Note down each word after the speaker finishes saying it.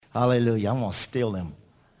Hallelujah. I'm going to steal him.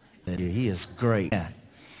 He is great.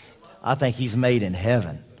 I think he's made in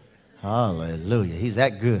heaven. Hallelujah. He's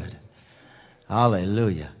that good.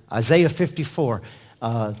 Hallelujah. Isaiah 54.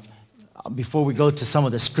 Before we go to some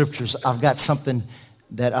of the scriptures, I've got something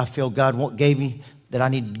that I feel God gave me that I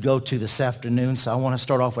need to go to this afternoon. So I want to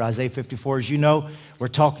start off with Isaiah 54. As you know, we're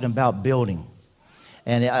talking about building.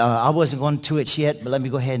 And I wasn't going to it yet, but let me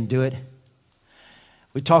go ahead and do it.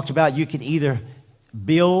 We talked about you can either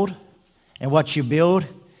build, and what you build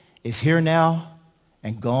is here now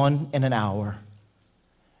and gone in an hour.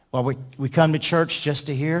 Well, we come to church just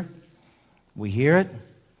to hear. We hear it,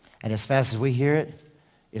 and as fast as we hear it,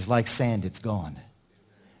 it's like sand, it's gone.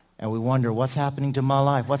 And we wonder, what's happening to my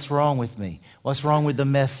life? What's wrong with me? What's wrong with the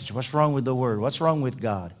message? What's wrong with the word? What's wrong with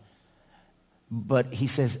God? But he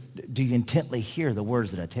says, do you intently hear the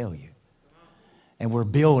words that I tell you? And we're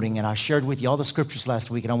building, and I shared with you all the scriptures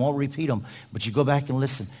last week, and I won't repeat them, but you go back and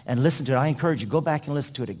listen to it. I encourage you, go back and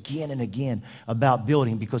listen to it again and again about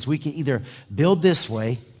building, because we can either build this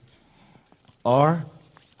way, or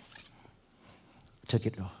took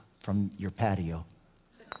it from your patio,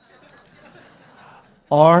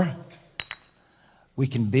 or we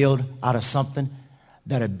can build out of something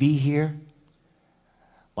that'll be here,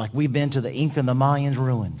 like we've been to the Inca and the Mayan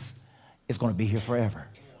ruins. It's going to be here forever.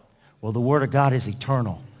 Well, the Word of God is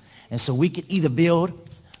eternal. And so we can either build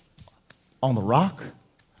on the rock,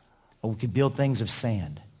 or we could build things of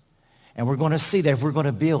sand. And we're going to see that if we're going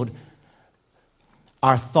to build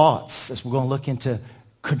our thoughts, as we're going to look into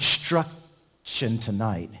construction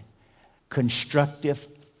tonight, constructive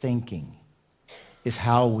thinking is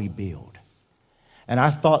how we build. And our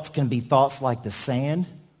thoughts can be thoughts like the sand,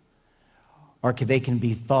 or they can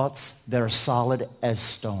be thoughts that are solid as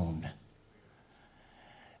stone.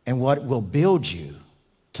 And what will build you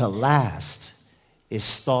to last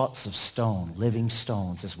is thoughts of stone, living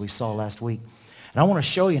stones, as we saw last week. And I want to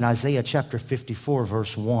show you in Isaiah chapter 54,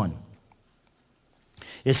 verse 1.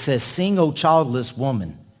 It says, "Sing, O childless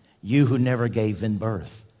woman, you who never gave in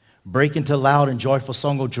birth. Break into loud and joyful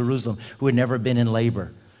song, O Jerusalem, who had never been in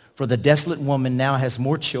labor. For the desolate woman now has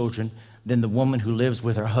more children than the woman who lives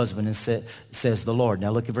with her husband, and says the Lord." Now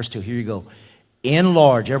look at verse 2. Here you go.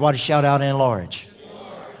 Enlarge. Everybody shout out, enlarge.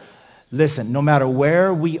 Listen, no matter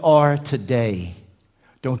where we are today,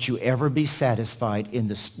 don't you ever be satisfied in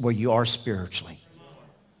this where you are spiritually.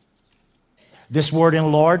 This word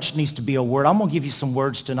enlarge needs to be a word. I'm going to give you some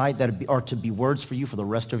words tonight that are to be words for you for the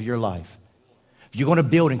rest of your life. If you're going to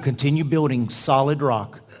build and continue building solid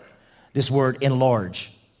rock, this word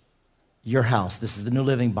enlarge your house. This is the New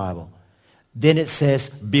Living Bible. Then it says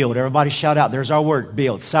build. Everybody shout out. There's our word,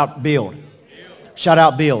 build. Shout build. Shout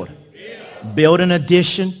out build. Build an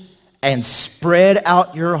addition and spread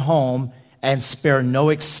out your home and spare no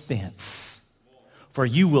expense. For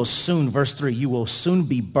you will soon, verse 3, you will soon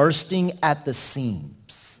be bursting at the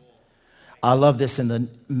seams. I love this in the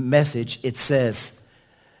Message. It says,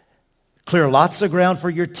 clear lots of ground for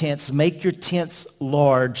your tents. Make your tents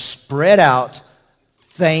large. Spread out.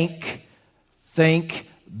 Think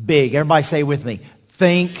big. Everybody say it with me.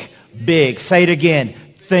 Think big. Say it again.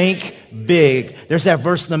 Think big. There's that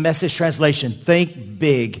verse in the Message translation. Think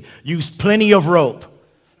big. Use plenty of rope.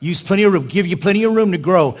 Use plenty of rope. Give you plenty of room to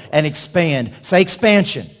grow and expand. Say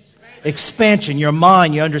expansion. Expansion. Your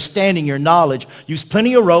mind, your understanding, your knowledge. Use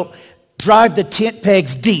plenty of rope. Drive the tent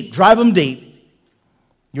pegs deep. Drive them deep.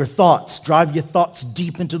 Your thoughts. Drive your thoughts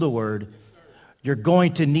deep into the Word. You're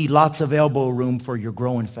going to need lots of elbow room for your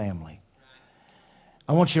growing family.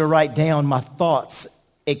 I want you to write down, my thoughts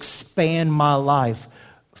expand my life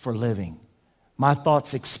for living. My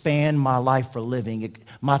thoughts expand my life for living.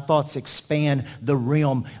 My thoughts expand the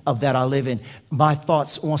realm of that I live in. My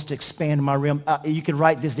thoughts wants to expand my realm. You can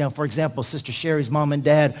write this down. For example, Sister Sherry's mom and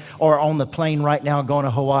dad are on the plane right now going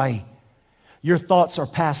to Hawaii. Your thoughts are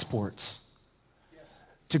passports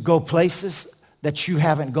to go places that you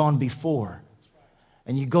haven't gone before.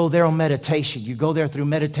 And you go there on meditation. You go there through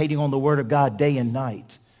meditating on the Word of God day and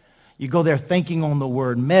night. You go there thinking on the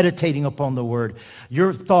Word, meditating upon the Word.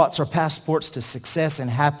 Your thoughts are passports to success and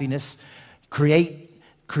happiness. Create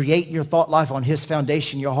your thought life on His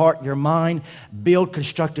foundation, your heart, your mind. Build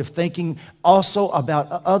constructive thinking also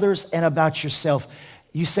about others and about yourself.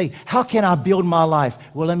 You say, how can I build my life?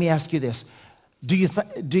 Well, let me ask you this. Do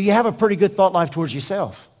you have a pretty good thought life towards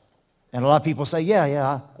yourself? And a lot of people say,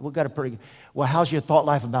 we've got a pretty good. Well, how's your thought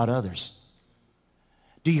life about others?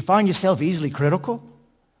 Do you find yourself easily critical?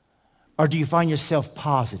 Or do you find yourself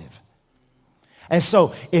positive? And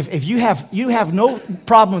so if you have no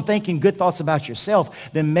problem thinking good thoughts about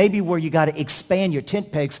yourself, then maybe where you got to expand your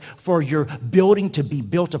tent pegs for your building to be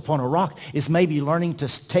built upon a rock is maybe learning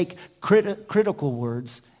to take critical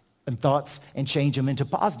words and thoughts and change them into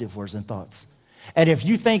positive words and thoughts. And if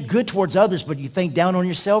you think good towards others, but you think down on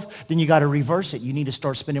yourself, then you got to reverse it. You need to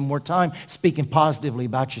start spending more time speaking positively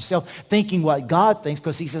about yourself, thinking what God thinks,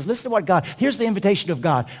 because he says, listen to what God, here's the invitation of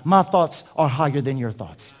God. My thoughts are higher than your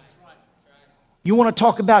thoughts. You want to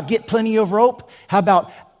talk about get plenty of rope? How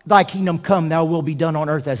about thy kingdom come, thy will be done on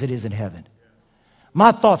earth as it is in heaven?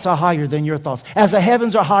 My thoughts are higher than your thoughts. As the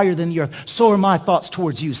heavens are higher than the earth, so are my thoughts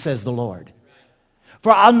towards you, says the Lord.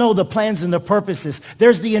 For I know the plans and the purposes.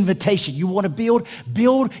 There's the invitation. You want to build?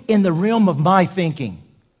 Build in the realm of my thinking.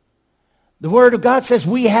 The Word of God says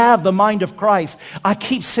we have the mind of Christ. I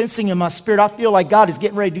keep sensing in my spirit, I feel like God is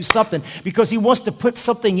getting ready to do something because he wants to put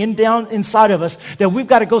something down inside of us that we've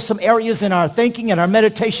got to go some areas in our thinking and our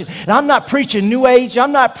meditation. And I'm not preaching New Age.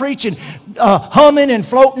 I'm not preaching humming and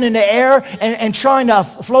floating in the air and trying to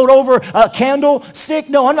float over a candlestick.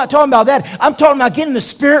 No, I'm not talking about that. I'm talking about getting in the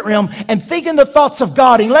spirit realm and thinking the thoughts of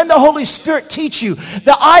God and letting the Holy Spirit teach you.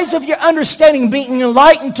 The eyes of your understanding being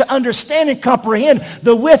enlightened to understand and comprehend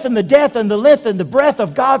the width and the depth and the length and the breadth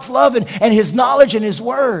of God's love and his knowledge and his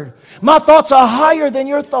word. My thoughts are higher than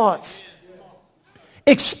your thoughts.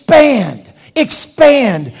 Expand,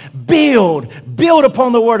 build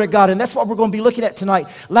upon the word of God. And that's what we're going to be looking at tonight.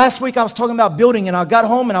 Last week I was talking about building, and I got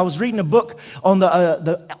home and I was reading a book on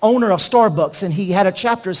the owner of Starbucks, and he had a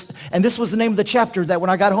chapter, and this was the name of the chapter that when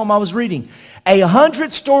I got home I was reading.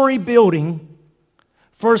 100-story building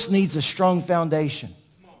first needs a strong foundation.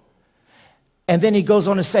 And then he goes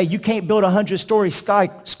on to say, you can't build a 100-story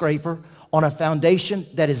skyscraper on a foundation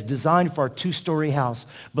that is designed for a 2-story house.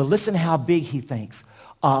 But listen how big he thinks.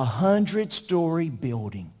 100-story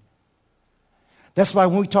building. That's why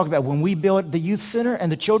when we talk about when we build the youth center and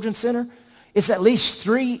the children's center, it's at least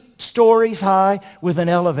 3 stories high with an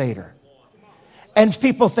elevator. And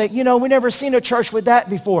people think, we never seen a church with that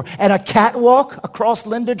before. And a catwalk across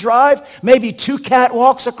Linda Drive, maybe 2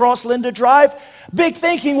 catwalks across Linda Drive. Big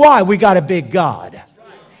thinking, why? We got a big God.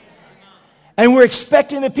 And we're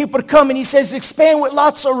expecting the people to come, and he says, expand with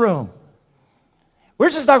lots of room. We're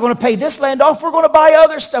just not going to pay this land off. We're going to buy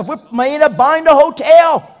other stuff. We may end up buying a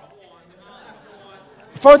hotel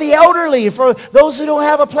for the elderly, for those who don't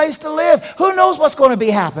have a place to live. Who knows what's going to be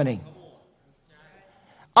happening?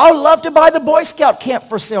 I would love to buy the Boy Scout camp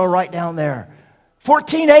for sale right down there.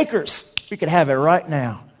 14 acres. We could have it right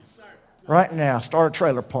now. Right now. Start a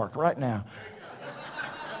trailer park right now.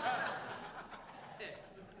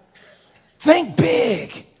 Think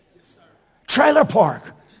big. Trailer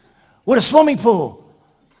park with a swimming pool.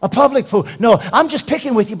 A public pool. No, I'm just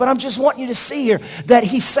picking with you, but I'm just wanting you to see here that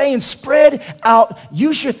he's saying spread out,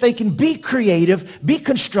 use your thinking, be creative, be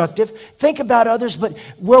constructive, think about others, but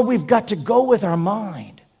where we've got to go with our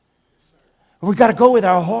mind. We've got to go with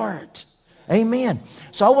our heart. Amen.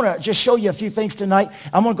 So I want to just show you a few things tonight.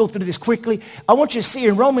 I'm going to go through this quickly. I want you to see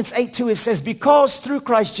in Romans 8:2 it says, because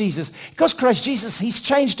Christ Jesus, he's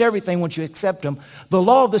changed everything once you accept him. The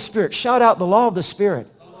law of the Spirit. Shout out the law of the Spirit.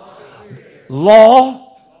 Law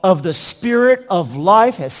of the Spirit of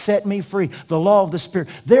life has set me free. The law of the Spirit.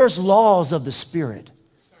 There's laws of the Spirit.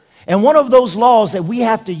 And one of those laws that we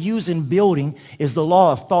have to use in building is the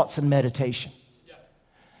law of thoughts and meditation.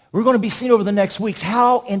 We're going to be seeing over the next weeks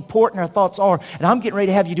how important our thoughts are. And I'm getting ready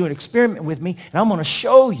to have you do an experiment with me. And I'm going to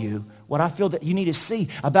show you what I feel that you need to see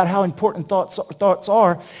about how important thoughts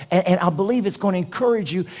are. And I believe it's going to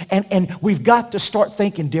encourage you. And we've got to start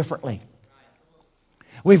thinking differently.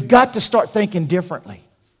 We've got to start thinking differently.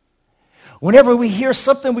 Whenever we hear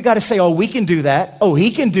something, we got to say, oh, we can do that. Oh,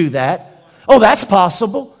 he can do that. Oh, that's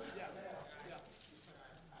possible.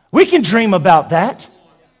 We can dream about that.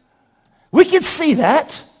 We can see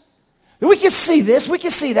that. We can see this. We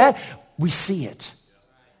can see that. We see it.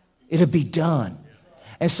 It'll be done.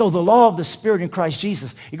 And so the law of the Spirit in Christ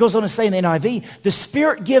Jesus, it goes on to say in the NIV, the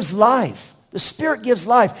Spirit gives life. The Spirit gives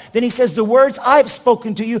life. Then he says, the words I've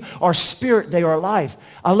spoken to you are spirit, they are life.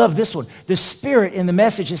 I love this one. The Spirit in the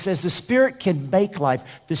Message, it says, the Spirit can make life.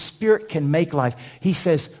 The Spirit can make life. He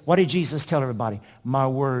says, what did Jesus tell everybody? My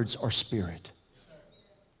words are spirit.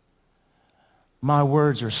 My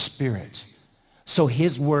words are spirit. So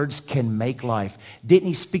his words can make life. Didn't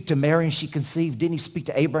he speak to Mary and she conceived? Didn't he speak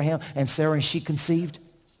to Abraham and Sarah and she conceived?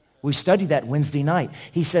 We studied that Wednesday night.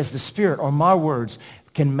 He says the Spirit or my words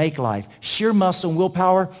can make life. Sheer muscle and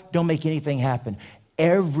willpower don't make anything happen.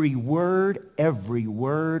 Every word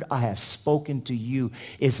I have spoken to you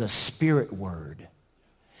is a spirit word.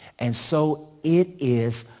 And so it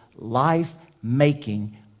is life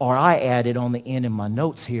making, or I added on the end in my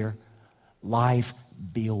notes here, life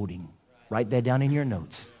building. Write that down in your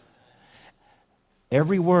notes.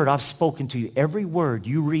 Every word I've spoken to you, every word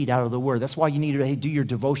you read out of the word, that's why you need to do your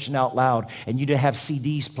devotion out loud and you need to have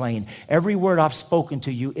CDs playing. Every word I've spoken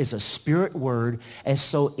to you is a spirit word, and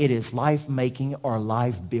so it is life-making or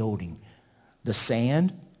life-building. The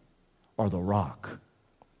sand or the rock.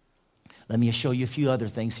 Let me show you a few other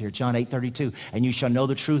things here. John 8:32, and you shall know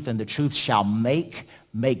the truth, and the truth shall make.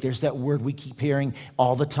 There's that word we keep hearing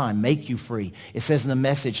all the time, make you free. It says in the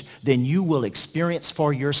Message, then you will experience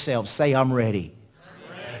for yourselves. Say, I'm ready.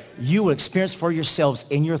 You will experience for yourselves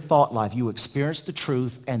in your thought life. You experience the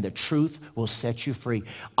truth, and the truth will set you free.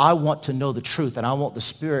 I want to know the truth, and I want the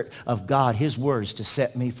Spirit of God, His words, to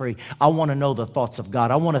set me free. I want to know the thoughts of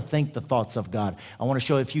God. I want to think the thoughts of God. I want to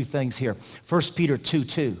show you a few things here. 1 Peter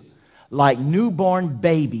 2:2. Like newborn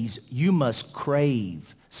babies, you must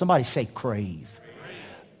crave. Somebody say crave.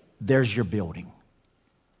 There's your building.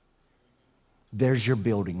 There's your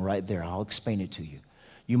building right there. I'll explain it to you.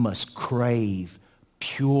 You must crave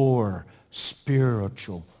pure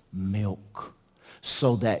spiritual milk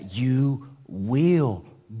so that you will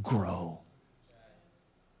grow.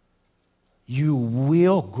 You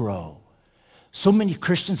will grow. So many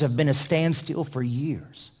Christians have been a standstill for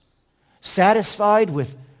years, satisfied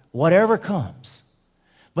with whatever comes.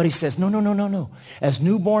 But he says, no. As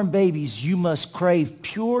newborn babies, you must crave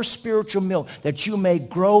pure spiritual milk that you may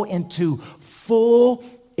grow into full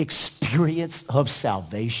experience of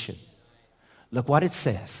salvation. Look what it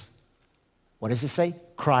says. What does it say?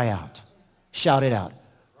 Cry out. Shout it out.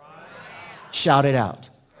 Shout it out.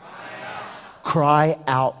 Cry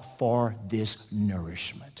out for this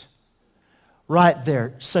nourishment. Right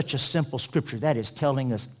there, such a simple scripture. That is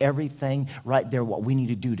telling us everything right there, what we need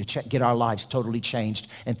to do to get our lives totally changed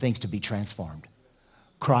and things to be transformed.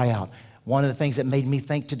 Cry out. One of the things that made me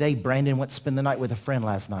think today, Brandon went to spend the night with a friend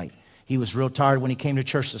last night. He was real tired when he came to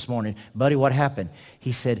church this morning. Buddy, what happened?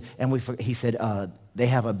 He said, they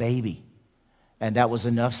have a baby. And that was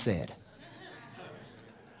enough said.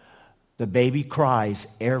 The baby cries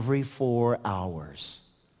every 4 hours.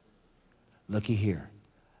 Looky here.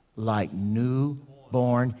 Like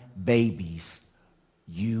newborn babies,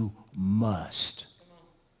 you must.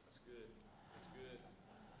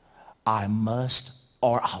 I must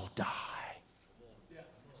or I'll die.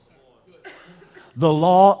 The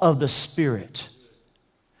law of the Spirit.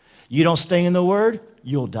 You don't stay in the Word,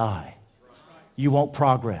 you'll die. You won't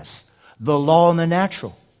progress. The law in the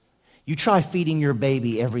natural. You try feeding your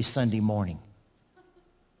baby every Sunday morning.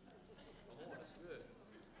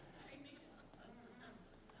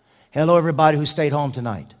 Hello, everybody who stayed home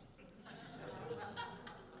tonight.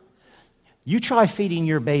 You try feeding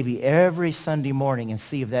your baby every Sunday morning and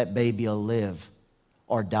see if that baby will live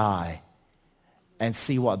or die, and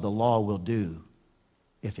see what the law will do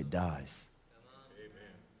if it dies.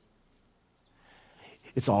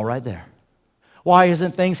 It's all right there. Why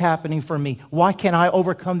isn't things happening for me? Why can't I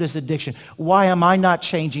overcome this addiction? Why am I not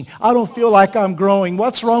changing? I don't feel like I'm growing.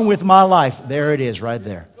 What's wrong with my life? There it is right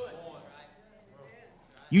there.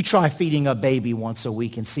 You try feeding a baby once a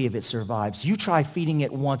week and see if it survives. You try feeding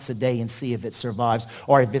it once a day and see if it survives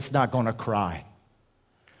or if it's not going to cry.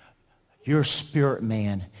 Your spirit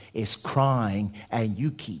man is crying and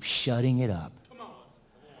you keep shutting it up.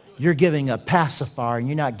 You're giving a pacifier and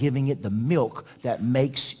you're not giving it the milk that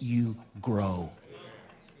makes you grow.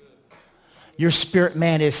 Your spirit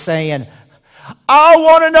man is saying, I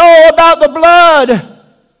want to know about the blood.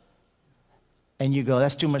 And you go,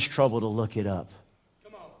 that's too much trouble to look it up.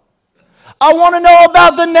 I want to know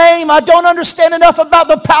about the name. I don't understand enough about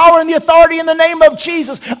the power and the authority in the name of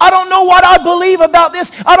Jesus. I don't know what I believe about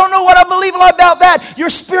this. I don't know what I believe about that. Your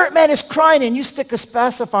spirit man is crying and you stick a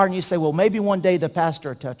pacifier and you say, well, maybe one day the pastor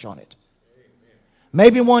will touch on it.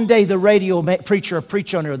 Maybe one day the radio preacher will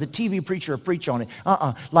preach on it or the TV preacher will preach on it.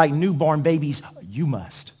 Like newborn babies, you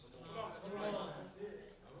must.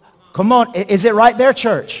 Come on. Is it right there,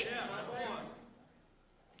 church?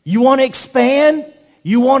 You want to expand?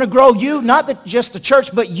 You want to grow, not just the church,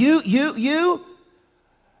 but you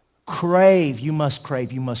crave. You must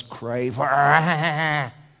crave. You must crave.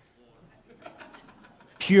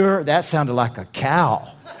 Pure, that sounded like a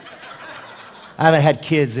cow. I haven't had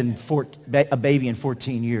kids a baby in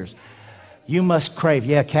 14 years. You must crave.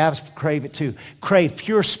 Yeah, calves crave it too. Crave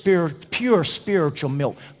pure spiritual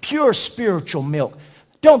milk. Pure spiritual milk.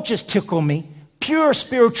 Don't just tickle me. pure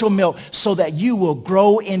spiritual milk, so that you will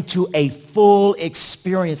grow into a full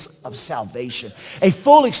experience of salvation, a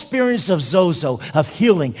full experience of sozo, of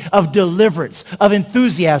healing, of deliverance, of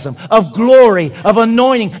enthusiasm, of glory, of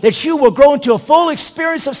anointing, that you will grow into a full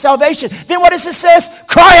experience of salvation. Then what does it say?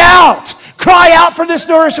 Cry out. Cry out for this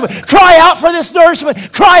nourishment. Cry out for this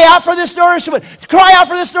nourishment. Cry out for this nourishment. Cry out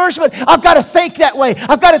for this nourishment. I've got to think that way.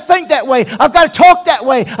 I've got to think that way. I've got to talk that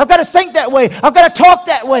way. I've got to think that way. I've got to talk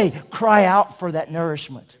that way. Cry out for that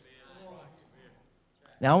nourishment.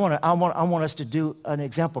 Now, I want us to do an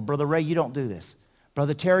example. Brother Ray, you don't do this.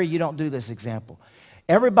 Brother Terry, you don't do this example.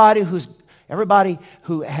 Everybody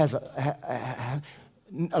who has a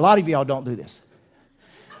lot of y'all don't do this.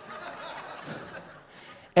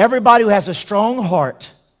 Everybody who has a strong heart,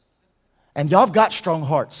 and y'all have got strong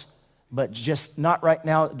hearts, but just not right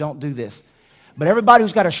now, don't do this. But everybody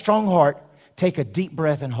who's got a strong heart, take a deep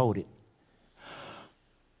breath and hold it.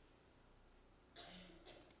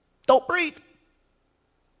 Don't breathe.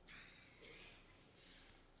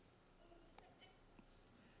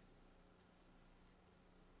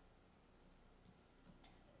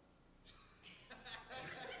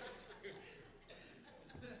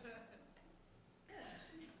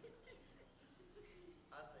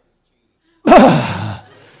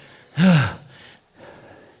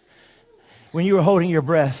 When you were holding your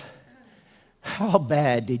breath, how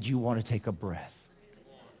bad did you want to take a breath?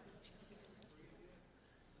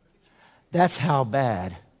 That's how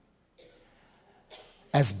bad.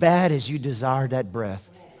 As bad as you desire that breath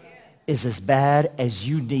is as bad as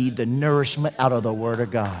you need the nourishment out of the Word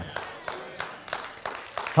of God.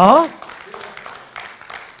 Huh?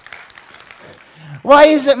 Why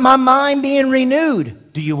isn't my mind being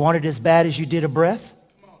renewed? Do you want it as bad as you did a breath?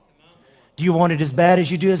 Do you want it as bad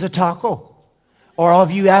as you do as a taco? Or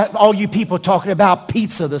all you people talking about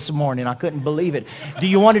pizza this morning. I couldn't believe it. Do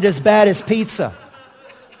you want it as bad as pizza?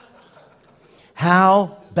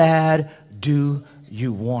 How bad do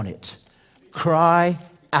you want it? Cry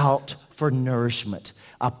out for nourishment,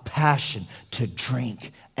 a passion to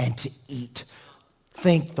drink and to eat.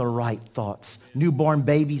 Think the right thoughts. Newborn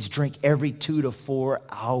babies drink every 2 to 4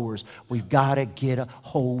 hours. We've got to get a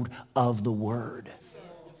hold of the Word.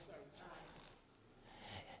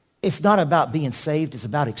 It's not about being saved, it's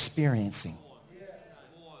about experiencing.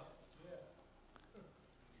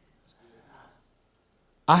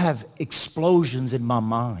 I have explosions in my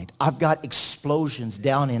mind. I've got explosions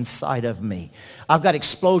down inside of me. I've got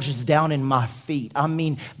explosions down in my feet. I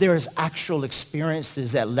mean, there's actual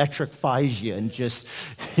experiences that electrifies you and just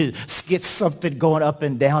gets something going up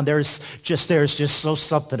and down. There's just so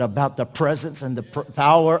something about the presence and the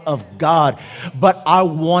power of God. But I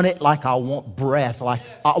want it like I want breath. Like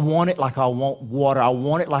I want it like I want water. I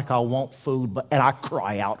want it like I want food. And I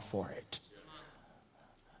cry out for it.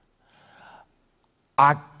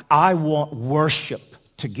 I want worship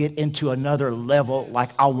to get into another level like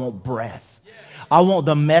I want breath. I want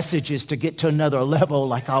the messages to get to another level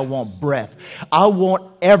like I want breath. I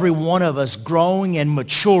want every one of us growing and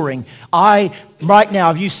maturing. Right now,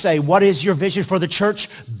 if you say, what is your vision for the church?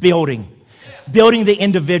 Building the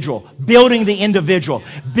individual,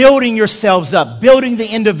 building yourselves up, building the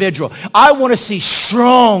individual. I want to see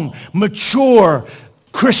strong, mature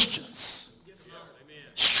Christians.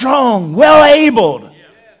 Strong, well-abled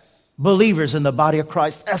believers in the body of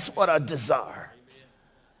Christ. That's what I desire.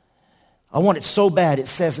 I want it so bad. It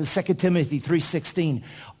says in 2 Timothy 3:16,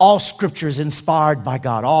 all Scripture is inspired by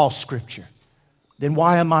God. All Scripture. Then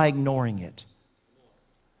why am I ignoring it?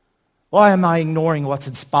 Why am I ignoring what's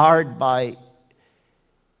inspired by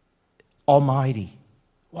Almighty?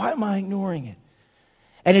 Why am I ignoring it?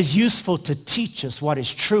 And it's useful to teach us what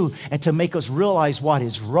is true and to make us realize what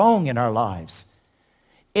is wrong in our lives.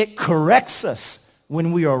 It corrects us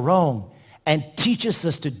when we are wrong and teaches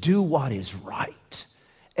us to do what is right.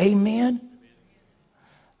 Amen?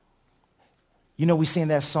 You know, we sing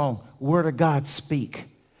that song, Word of God, speak.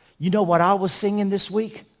 You know what I was singing this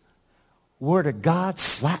week? Word of God,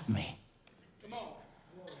 slap me.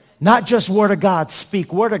 Not just Word of God,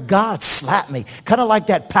 speak. Word of God, slap me. Kind of like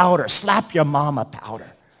that powder, slap your mama powder.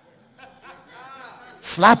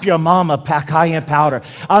 Slap your mama, cayenne powder.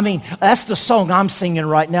 I mean, that's the song I'm singing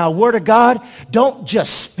right now. Word of God, don't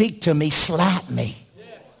just speak to me, slap me.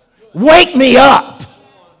 Wake me up.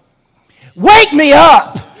 Wake me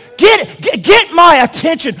up. Get my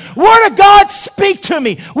attention. Word of God, speak to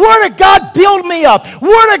me. Word of God, build me up.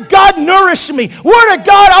 Word of God, nourish me. Word of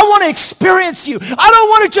God, I want to experience you. I don't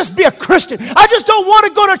want to just be a Christian. I just don't want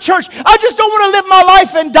to go to church. I just don't want to live my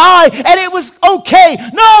life and die and it was okay.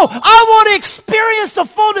 No, I want to experience the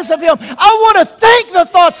fullness of Him. I want to think the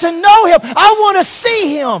thoughts and know Him. I want to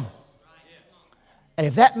see Him. And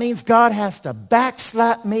if that means God has to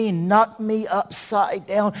backslap me and knock me upside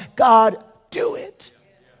down, God, do it.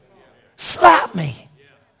 Slap me.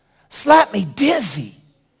 Slap me dizzy.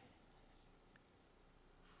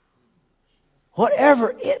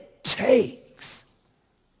 Whatever it takes.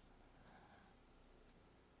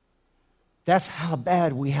 That's how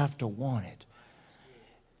bad we have to want it.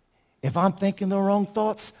 If I'm thinking the wrong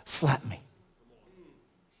thoughts, slap me.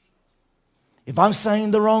 If I'm saying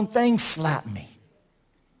the wrong thing, slap me.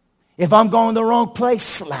 If I'm going the wrong place,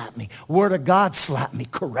 slap me. Word of God, slap me,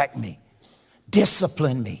 correct me,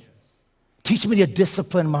 discipline me. Teach me to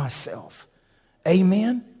discipline myself.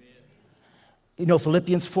 Amen? You know,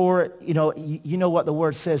 Philippians 4, you know what the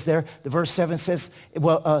word says there. The verse 7 says,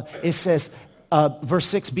 it says, verse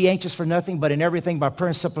 6, be anxious for nothing, but in everything by prayer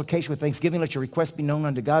and supplication with thanksgiving, let your requests be known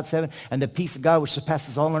unto God. 7, and the peace of God which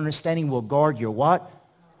surpasses all understanding will guard your what?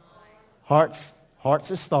 Hearts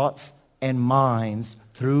as thoughts, and minds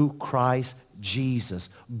through Christ Jesus.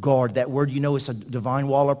 Guard. That word, is a divine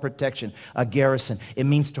wall of protection, a garrison. It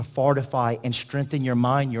means to fortify and strengthen your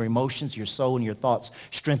mind, your emotions, your soul, and your thoughts.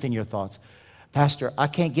 Strengthen your thoughts. Pastor, I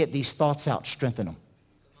can't get these thoughts out. Strengthen them.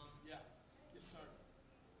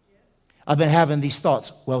 I've been having these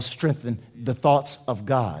thoughts. Well, strengthen the thoughts of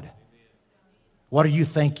God. What are you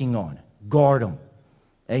thinking on? Guard them.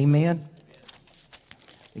 Amen?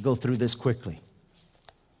 Let me go through this quickly.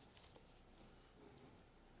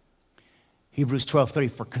 Hebrews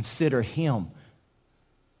 12:3, for consider him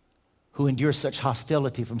who endures such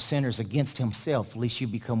hostility from sinners against himself, lest you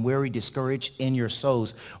become weary, discouraged in your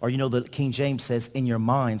souls. Or the King James says, in your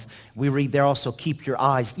minds. We read there also, keep your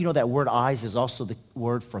eyes. You know that word eyes is also the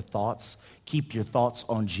word for thoughts. Keep your thoughts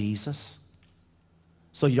on Jesus.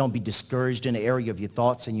 So you don't be discouraged in the area of your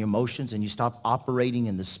thoughts and your emotions, and you stop operating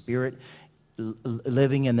in the spirit,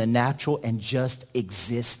 living in the natural, and just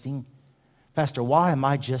existing. Pastor, why am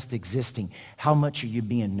I just existing? How much are you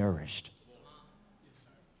being nourished?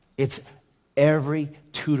 It's every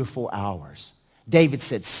 2 to 4 hours. David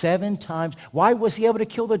said 7 times. Why was he able to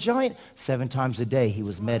kill the giant? 7 times a day he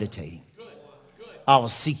was meditating. I will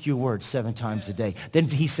seek your word 7 times a day. Then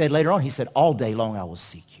he said later on, all day long I will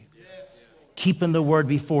seek you. Keeping the word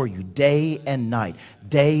before you day and night,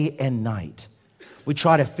 day and night. We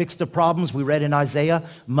try to fix the problems. We read in Isaiah,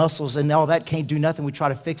 muscles and all that can't do nothing. We try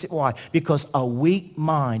to fix it. Why? Because a weak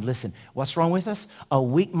mind, listen, what's wrong with us? A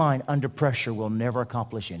weak mind under pressure will never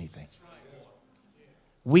accomplish anything.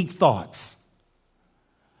 Weak thoughts.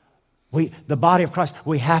 The body of Christ,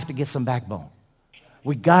 we have to get some backbone.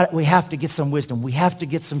 We have to get some wisdom. We have to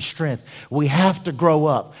get some strength. We have to grow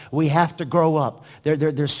up. We have to grow up.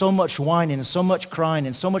 There's so much whining and so much crying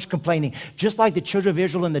and so much complaining. Just like the children of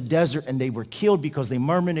Israel in the desert, and they were killed because they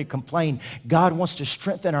murmured and complained. God wants to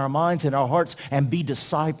strengthen our minds and our hearts and be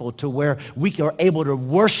discipled to where we are able to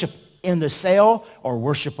worship in the cell or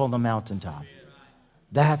worship on the mountaintop.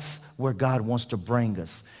 That's where God wants to bring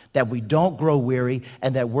us. That we don't grow weary,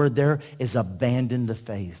 and that word there is abandon the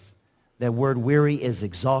faith. That word weary is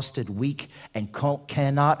exhausted, weak, and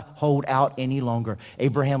cannot hold out any longer.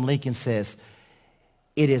 Abraham Lincoln says,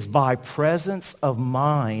 it is by presence of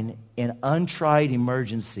mind in untried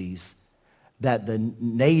emergencies that the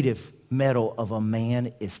native metal of a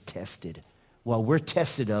man is tested. What we're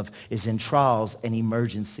tested of is in trials and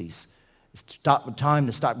emergencies. It's time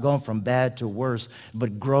to stop going from bad to worse,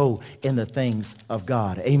 but grow in the things of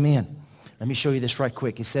God. Amen. Let me show you this right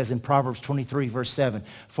quick. It says in Proverbs 23, verse 7,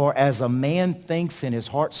 for as a man thinks in his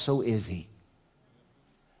heart, so is he.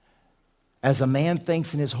 As a man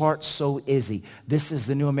thinks in his heart, so is he. This is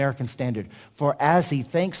the New American Standard. For as he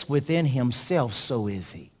thinks within himself, so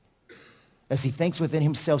is he. As he thinks within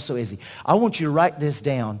himself, so is he. I want you to write this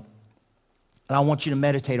down, and I want you to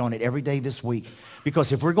meditate on it every day this week.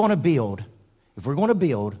 Because if we're going to build, we're going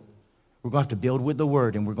to have to build with the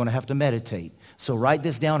word, and we're going to have to meditate. So write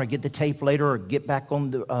this down, or get the tape later, or get back on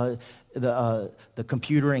the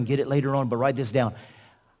computer and get it later on, but write this down.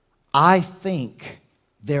 I think,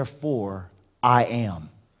 therefore I am.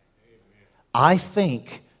 I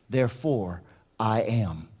think, therefore I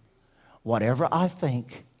am. Whatever I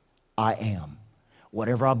think, I am.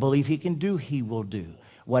 Whatever I believe he can do, he will do.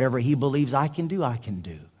 Whatever he believes I can do, I can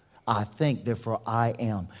do. I think, therefore I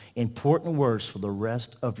am. Important words for the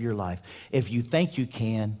rest of your life. If you think you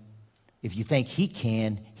can, if you think he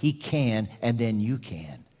can, and then you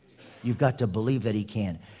can. You've got to believe that he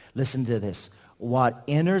can. Listen to this. What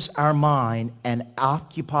enters our mind and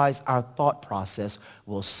occupies our thought process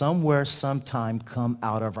will somewhere, sometime come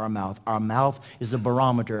out of our mouth. Our mouth is a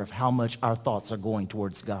barometer of how much our thoughts are going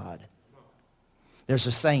towards God. There's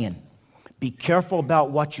a saying, be careful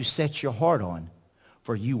about what you set your heart on,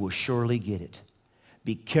 for you will surely get it.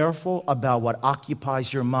 Be careful about what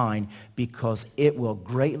occupies your mind because it will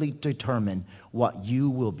greatly determine what you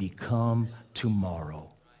will become tomorrow.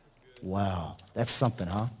 Wow, that's something,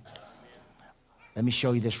 huh? Let me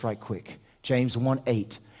show you this right quick. James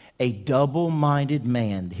 1:8. A double-minded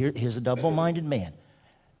man. Here's a double-minded man.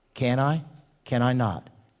 Can I? Can I not?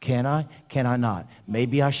 Can I? Can I not?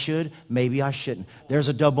 Maybe I should. Maybe I shouldn't. There's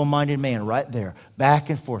a double-minded man right there. Back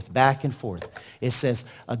and forth, back and forth. It says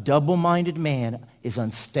a double-minded man is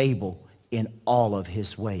unstable in all of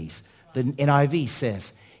his ways. The NIV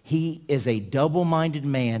says he is a double-minded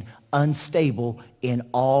man, unstable in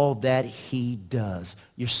all that he does.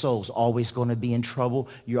 Your soul's always going to be in trouble.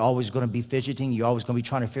 You're always going to be fidgeting. You're always going to be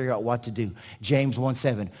trying to figure out what to do. James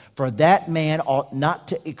 1:7. For that man ought not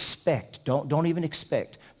to expect, don't even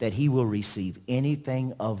expect that he will receive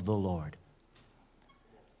anything of the Lord.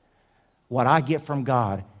 What I get from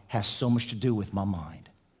God has so much to do with my mind.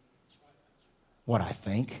 What I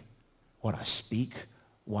think, what I speak,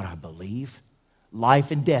 what I believe.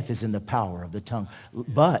 Life and death is in the power of the tongue.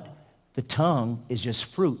 But the tongue is just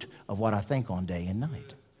fruit of what I think on day and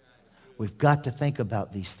night. We've got to think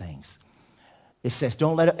about these things. It says,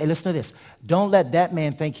 listen to this. Don't let that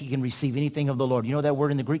man think he can receive anything of the Lord. You know what that word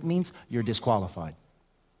in the Greek means? You're disqualified.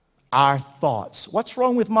 Our thoughts. What's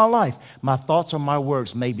wrong with my life? My thoughts or my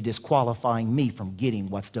words may be disqualifying me from getting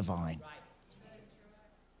what's divine.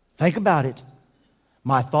 Think about it.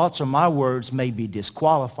 My thoughts or my words may be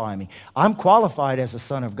disqualifying me. I'm qualified as a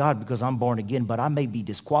son of God because I'm born again, but I may be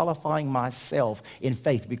disqualifying myself in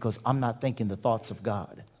faith because I'm not thinking the thoughts of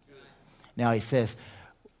God. Now he says,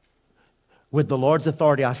 with the Lord's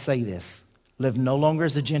authority I say this, live no longer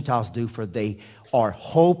as the Gentiles do, for they are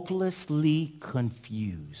hopelessly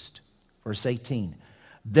confused. Verse 18,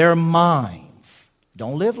 their minds,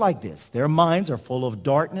 don't live like this. Their minds are full of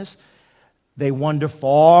darkness. They wander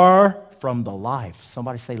far from the life.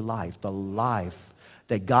 Somebody say life. The life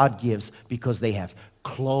that God gives because they have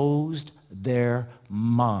closed their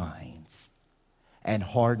minds and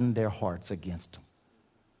hardened their hearts against Him.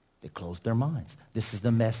 They closed their minds. This is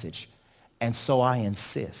the message. And so I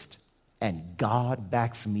insist. And God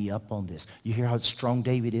backs me up on this. You hear how strong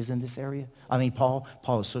David is in this area? I mean, Paul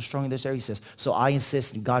is so strong in this area. He says, so I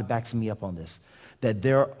insist, and God backs me up on this, that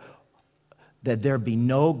there be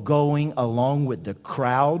no going along with the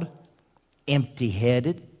crowd,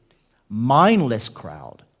 empty-headed, mindless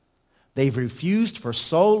crowd. They've refused for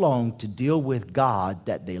so long to deal with God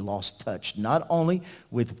that they lost touch, not only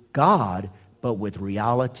with God, but with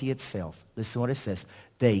reality itself. Listen to what it says.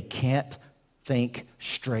 They can't think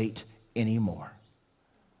straight anymore.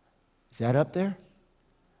 Is that up there?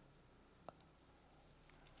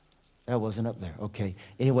 That wasn't up there. Okay.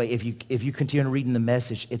 Anyway, if you continue reading the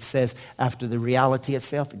message, it says after the reality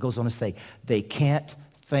itself, it goes on to say, they can't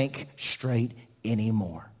think straight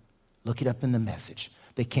anymore. Look it up in the message.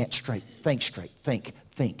 They can't think straight. Think.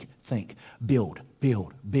 Build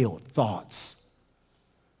thoughts.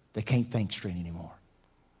 They can't think straight anymore.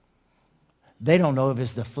 They don't know if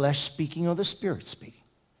it's the flesh speaking or the spirit speaking.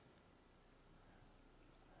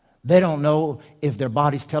 They don't know if their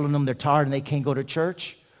body's telling them they're tired and they can't go to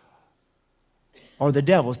church, or the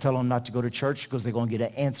devil's telling them not to go to church because they're going to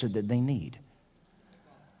get an answer that they need.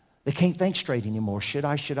 They can't think straight anymore. Should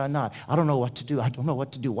I not? I don't know what to do. I don't know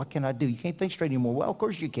what to do. What can I do? You can't think straight anymore. Well, of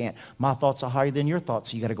course you can't. My thoughts are higher than your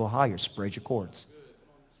thoughts, so you got to go higher. Spread your cords.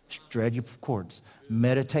 Spread your cords.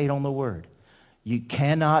 Meditate on the word. You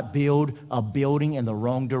cannot build a building in the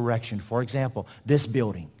wrong direction. For example, this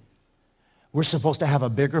building. We're supposed to have a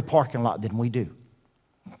bigger parking lot than we do.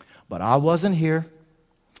 But I wasn't here,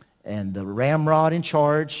 and the ramrod in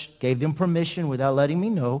charge gave them permission without letting me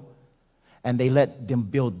know, and they let them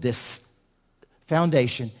build this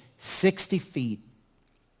foundation 60 feet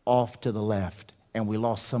off to the left, and we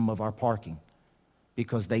lost some of our parking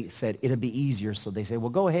because they said it'd be easier, so they said, well,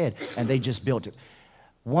 go ahead, and they just built it.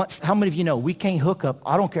 How many of you know we can't hook up,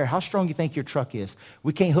 I don't care how strong you think your truck is,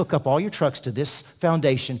 we can't hook up all your trucks to this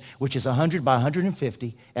foundation, which is 100 by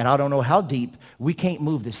 150, and I don't know how deep. We can't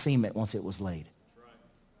move the cement once it was laid.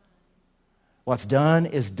 What's done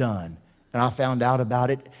is done. And I found out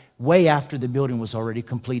about it way after the building was already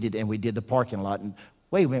completed and we did the parking lot. And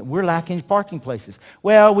wait a minute, we're lacking parking places.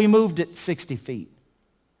 Well, we moved it 60 feet.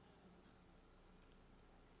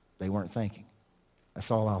 They weren't thinking. That's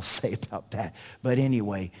all I'll say about that. But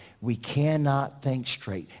anyway, we cannot think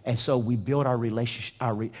straight. And so we build our relationship,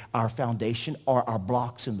 our foundation or our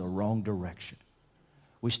blocks in the wrong direction.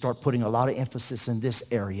 We start putting a lot of emphasis in this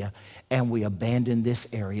area, and we abandon this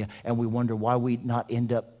area, and we wonder why we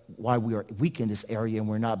are weak in this area and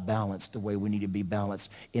we're not balanced the way we need to be balanced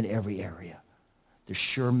in every area. The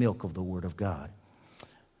sure milk of the Word of God.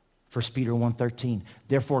 1 Peter 1:13.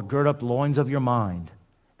 Therefore, gird up the loins of your mind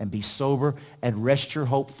and be sober and rest your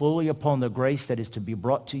hope fully upon the grace that is to be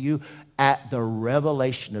brought to you at the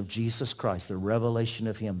revelation of Jesus Christ, the revelation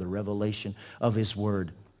of him, the revelation of his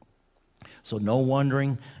word. So no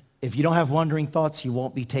wondering. If you don't have wandering thoughts, you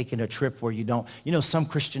won't be taking a trip where you don't. You know, some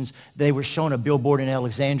Christians, they were showing a billboard in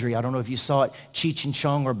Alexandria. I don't know if you saw it. Cheech and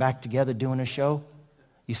Chong were back together doing a show.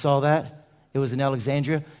 You saw that? It was in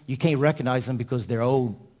Alexandria. You can't recognize them because they're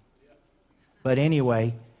old. But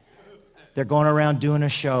anyway, they're going around doing a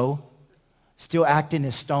show, still acting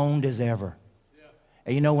as stoned as ever.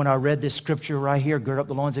 And you know, when I read this scripture right here, gird up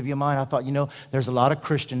the loins of your mind, I thought, you know, there's a lot of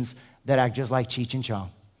Christians that act just like Cheech and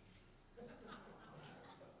Chong.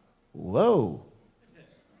 Whoa.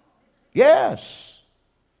 Yes.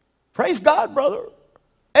 Praise God, brother.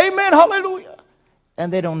 Amen. Hallelujah.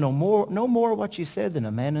 And they don't know no more what you said than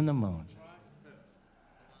a man in the moon.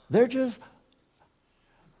 They're just,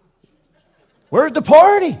 where's the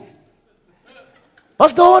party?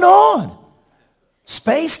 What's going on?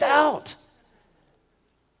 Spaced out.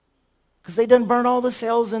 Because they done burn all the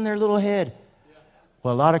cells in their little head.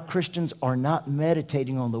 Well, a lot of Christians are not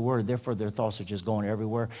meditating on the word. Therefore, their thoughts are just going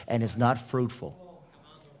everywhere, and it's not fruitful.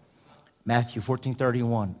 Matthew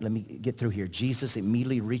 14:31. Let me get through here. Jesus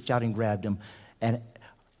immediately reached out and grabbed him. And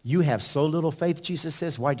you have so little faith, Jesus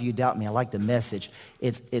says. Why do you doubt me? I like the message.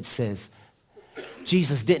 It says,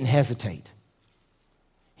 Jesus didn't hesitate.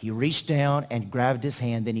 He reached down and grabbed his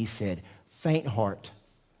hand. Then he said, faint heart,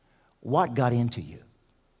 what got into you?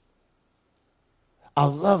 I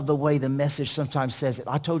love the way the message sometimes says it.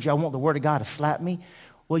 I told you I want the word of God to slap me.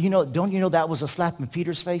 Well, you know, don't you know that was a slap in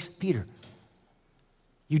Peter's face? Peter,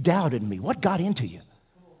 you doubted me. What got into you?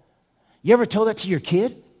 You ever told that to your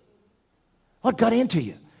kid? What got into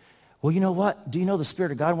you? Well, you know what? Do you know the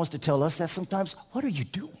Spirit of God wants to tell us that sometimes? What are you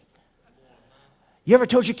doing? You ever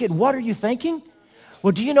told your kid, what are you thinking?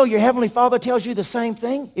 Well, do you know your Heavenly Father tells you the same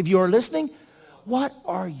thing if you're listening? What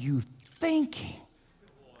are you thinking?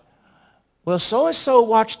 Well, so-and-so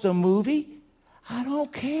watched the movie. I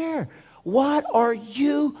don't care. What are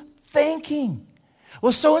you thinking?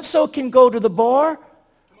 Well, so-and-so can go to the bar.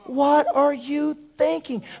 What are you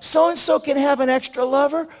thinking? So-and-so can have an extra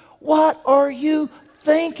lover. What are you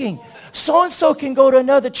thinking? So-and-so can go to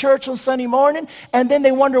another church on Sunday morning, and then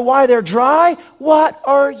they wonder why they're dry. What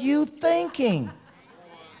are you thinking?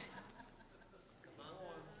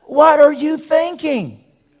 What are you thinking?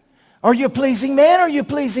 Are you pleasing man or are you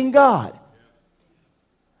pleasing God?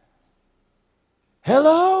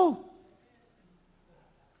 Hello?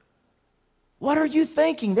 What are you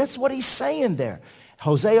thinking? That's what he's saying there.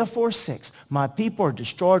 Hosea 4:6. My people are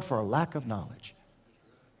destroyed for a lack of knowledge.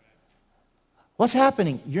 What's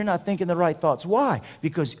happening? You're not thinking the right thoughts. Why?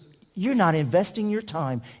 Because you're not investing your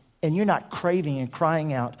time and you're not craving and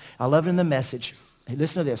crying out. I love it in the message. Hey,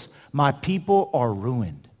 listen to this. My people are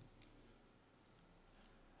ruined.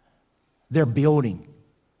 They're building.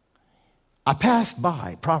 I passed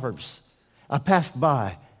by Proverbs. I passed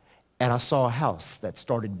by and I saw a house that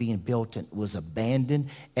started being built and it was abandoned,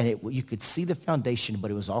 and you could see the foundation,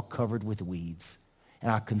 but it was all covered with weeds.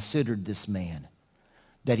 And I considered this man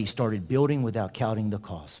that he started building without counting the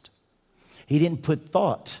cost. He didn't put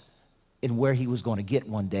thought in where he was going to get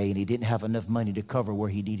one day, and he didn't have enough money to cover where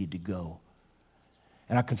he needed to go.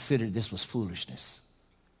 And I considered this was foolishness.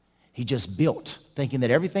 He just built, thinking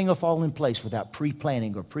that everything will fall in place without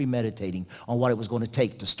pre-planning or premeditating on what it was going to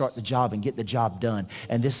take to start the job and get the job done.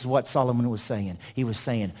 And this is what Solomon was saying. He was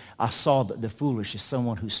saying, I saw that the foolish is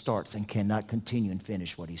someone who starts and cannot continue and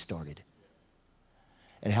finish what he started.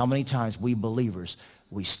 And how many times we believers,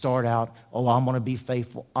 we start out, oh, I'm going to be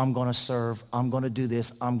faithful, I'm going to serve, I'm going to do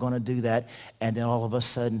this, I'm going to do that. And then all of a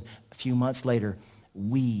sudden, a few months later,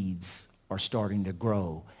 weeds are starting to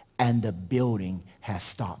grow and the building has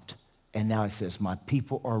stopped. And now it says, my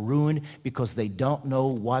people are ruined because they don't know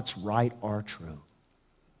what's right or true.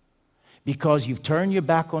 Because you've turned your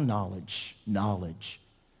back on knowledge.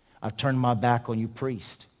 I've turned my back on you,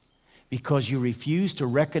 priest. Because you refuse to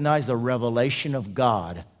recognize the revelation of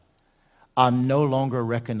God, I'm no longer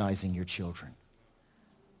recognizing your children.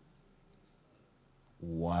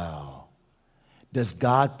 Wow. Does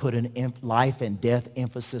God put a life and death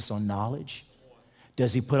emphasis on knowledge?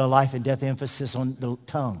 Does he put a life and death emphasis on the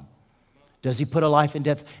tongue? Does he put a life and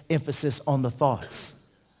death emphasis on the thoughts?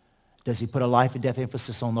 Does he put a life and death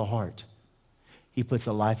emphasis on the heart? He puts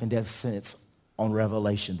a life and death sentence on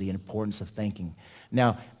revelation, the importance of thinking.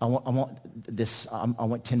 Now, I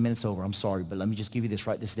went 10 minutes over. I'm sorry, but let me just give you this.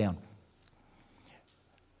 Write this down.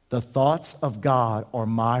 The thoughts of God are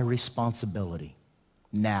my responsibility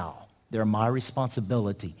now. They're my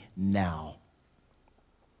responsibility now.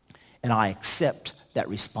 And I accept that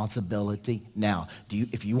responsibility now.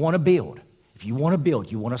 If you want to build, you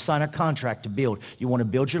want to sign a contract to build, you want to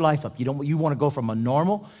build your life up, you want to go from a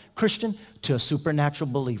normal Christian to a supernatural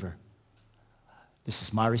believer, this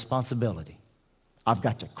is my responsibility. I've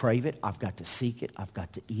got to crave it. I've got to seek it. I've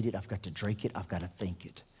got to eat it. I've got to drink it. I've got to think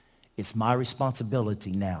it. It's my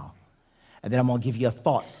responsibility now. And then I'm going to give you a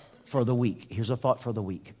thought for the week. Here's a thought for the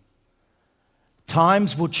week.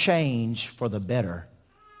 Times will change for the better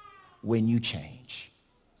when you change.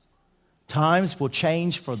 Times will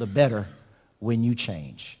change for the better when you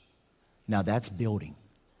change. Now that's building.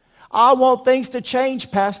 I want things to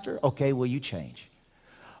change, Pastor. Okay, well, you change.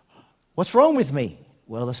 What's wrong with me?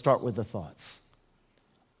 Well, let's start with the thoughts.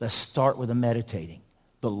 Let's start with the meditating.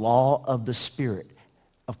 The law of the Spirit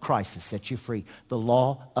of Christ has set you free. The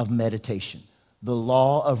law of meditation. The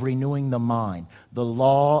law of renewing the mind. The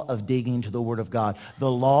law of digging into the Word of God. The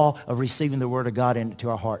law of receiving the Word of God into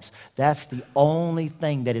our hearts. That's the only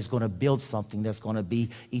thing that is going to build something that's going to be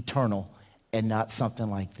eternal and not something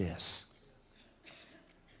like this.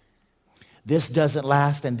 This doesn't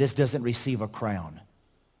last and this doesn't receive a crown.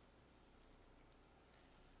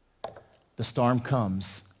 The storm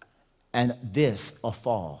comes and this will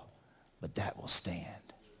fall, but that will stand.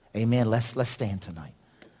 Amen. Let's stand tonight.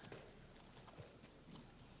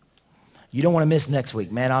 You don't want to miss next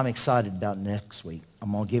week. Man, I'm excited about next week.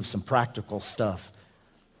 I'm going to give some practical stuff.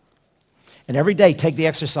 And every day, take the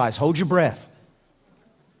exercise. Hold your breath.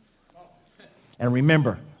 And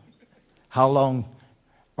remember how long,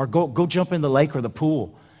 or go jump in the lake or the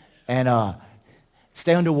pool and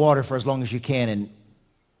stay underwater for as long as you can and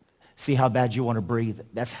see how bad you want to breathe.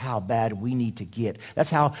 That's how bad we need to get. That's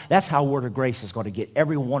how Word of Grace is going to get.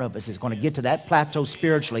 Every one of us is going to get to that plateau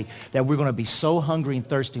spiritually that we're going to be so hungry and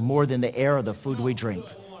thirsty more than the air or the food we drink.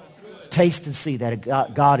 Taste and see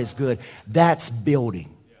that God is good. That's building.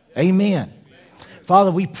 Amen. Father,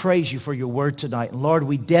 we praise you for your word tonight. And Lord,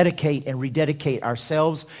 we dedicate and rededicate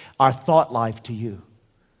ourselves, our thought life to you.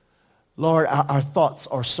 Lord, our thoughts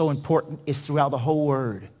are so important. It's throughout the whole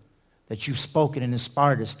word that you've spoken and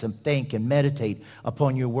inspired us to think and meditate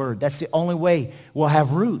upon your word. That's the only way we'll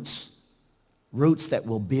have roots. Roots that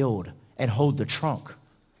will build and hold the trunk,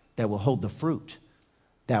 that will hold the fruit,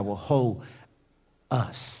 that will hold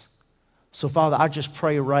us. So, Father, I just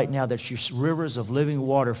pray right now that your rivers of living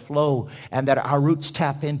water flow and that our roots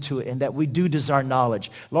tap into it and that we do desire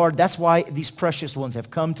knowledge. Lord, that's why these precious ones have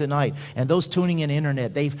come tonight. And those tuning in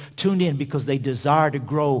internet, they've tuned in because they desire to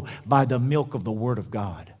grow by the milk of the Word of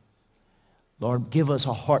God. Lord, give us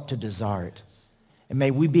a heart to desire it. And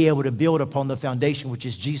may we be able to build upon the foundation, which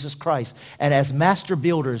is Jesus Christ. And as master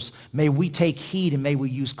builders, may we take heed and may we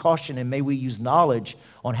use caution and may we use knowledge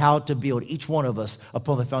on how to build each one of us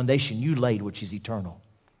upon the foundation you laid, which is eternal.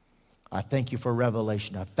 I thank you for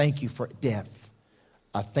revelation. I thank you for depth.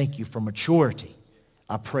 I thank you for maturity.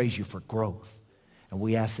 I praise you for growth. And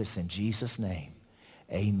we ask this in Jesus' name.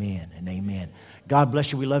 Amen and amen. God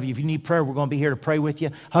bless you. We love you. If you need prayer, we're going to be here to pray with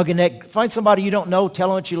you. Hug a neck. Find somebody you don't know. Tell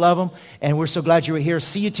them that you love them. And we're so glad you were here.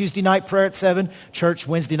 See you Tuesday night, prayer at 7. Church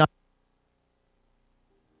Wednesday night.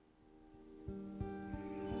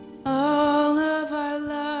 All of our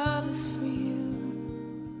love is for you.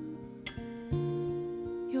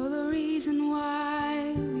 You're the reason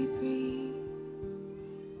why we breathe.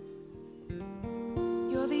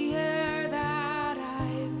 You're the air that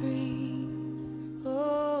I breathe.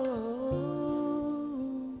 Oh,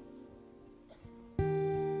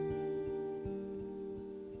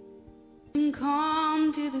 bring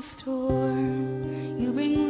calm to the storm. You bring